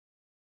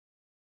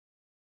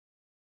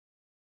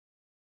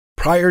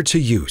Prior to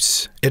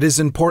use, it is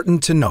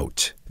important to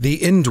note the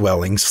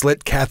indwelling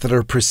slit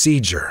catheter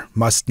procedure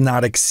must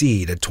not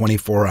exceed a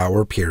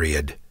 24-hour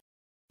period.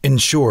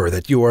 Ensure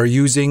that you are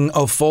using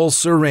a full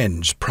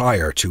syringe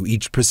prior to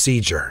each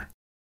procedure.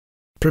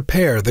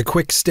 Prepare the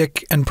quick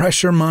stick and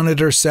pressure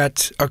monitor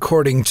set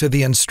according to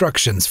the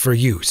instructions for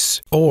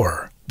use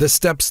or the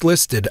steps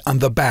listed on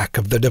the back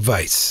of the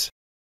device.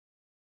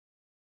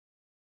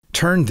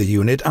 Turn the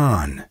unit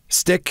on.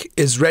 Stick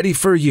is ready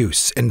for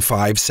use in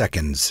 5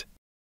 seconds.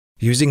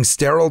 Using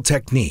sterile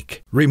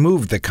technique,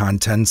 remove the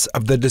contents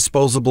of the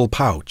disposable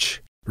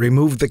pouch.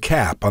 Remove the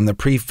cap on the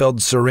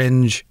pre-filled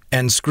syringe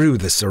and screw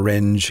the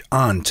syringe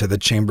onto the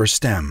chamber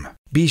stem.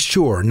 Be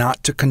sure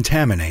not to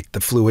contaminate the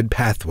fluid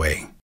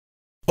pathway.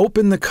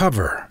 Open the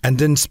cover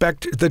and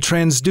inspect the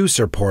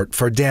transducer port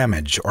for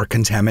damage or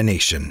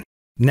contamination.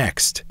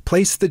 Next,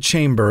 place the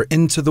chamber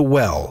into the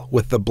well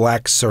with the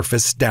black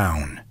surface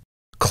down.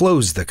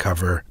 Close the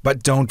cover,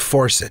 but don't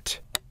force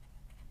it.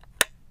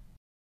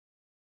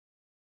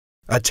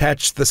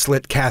 Attach the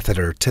slit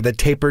catheter to the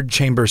tapered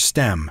chamber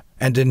stem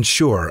and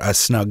ensure a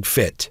snug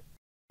fit.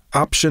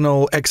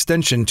 Optional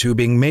extension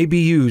tubing may be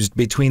used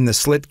between the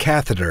slit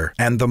catheter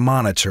and the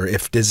monitor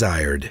if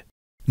desired.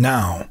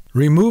 Now,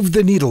 remove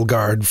the needle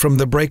guard from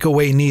the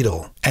breakaway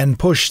needle and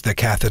push the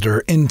catheter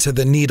into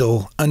the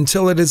needle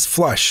until it is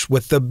flush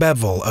with the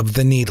bevel of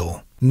the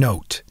needle.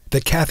 Note: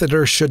 the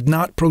catheter should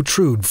not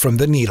protrude from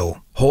the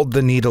needle. Hold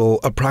the needle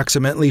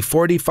approximately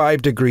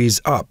 45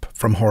 degrees up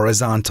from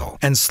horizontal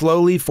and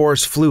slowly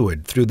force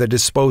fluid through the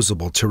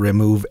disposable to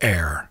remove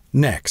air.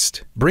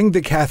 Next, bring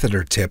the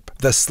catheter tip,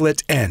 the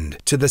slit end,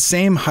 to the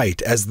same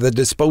height as the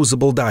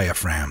disposable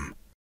diaphragm.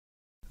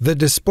 The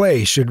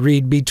display should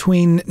read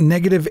between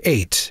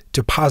 -8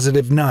 to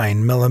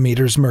 +9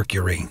 millimeters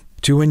mercury.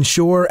 To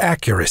ensure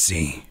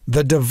accuracy,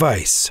 the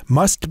device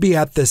must be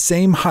at the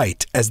same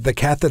height as the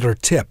catheter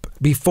tip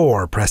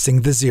before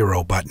pressing the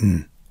 0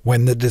 button.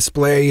 When the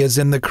display is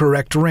in the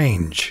correct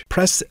range,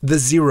 press the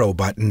 0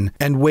 button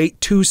and wait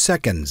 2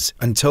 seconds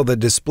until the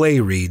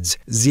display reads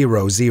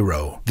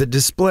 00. The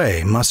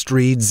display must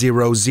read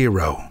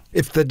 00.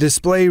 If the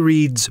display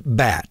reads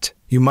BAT,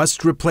 you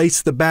must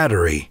replace the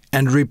battery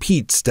and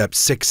repeat steps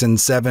 6 and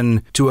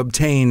 7 to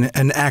obtain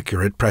an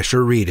accurate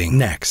pressure reading.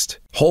 Next,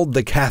 hold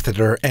the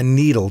catheter and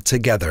needle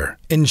together.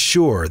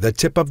 Ensure the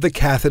tip of the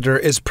catheter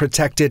is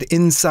protected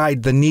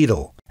inside the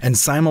needle and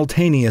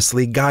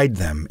simultaneously guide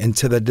them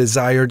into the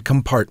desired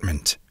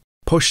compartment.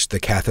 Push the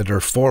catheter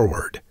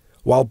forward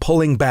while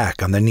pulling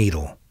back on the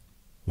needle.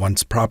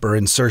 Once proper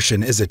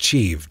insertion is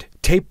achieved,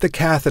 tape the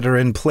catheter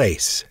in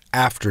place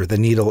after the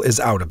needle is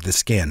out of the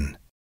skin.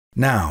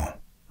 Now,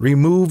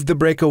 remove the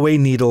breakaway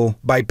needle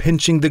by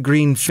pinching the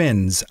green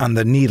fins on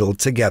the needle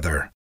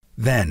together.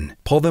 Then,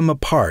 pull them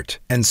apart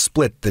and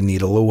split the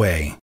needle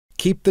away.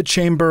 Keep the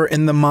chamber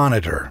in the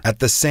monitor at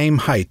the same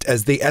height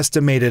as the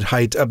estimated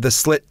height of the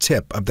slit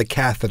tip of the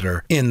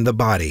catheter in the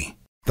body.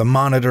 The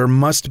monitor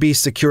must be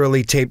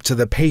securely taped to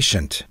the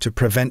patient to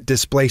prevent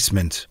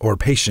displacement or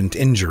patient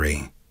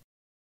injury.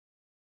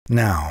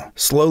 Now,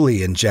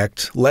 slowly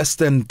inject less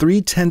than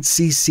 0.3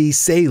 cc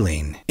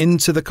saline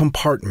into the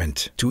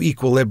compartment to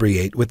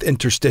equilibrate with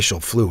interstitial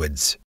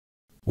fluids.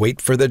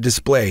 Wait for the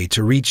display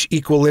to reach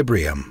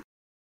equilibrium.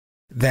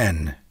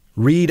 Then,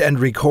 read and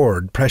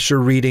record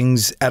pressure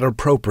readings at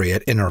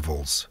appropriate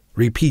intervals.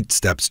 Repeat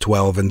steps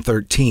 12 and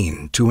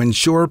 13 to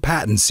ensure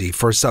patency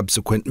for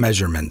subsequent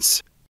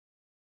measurements.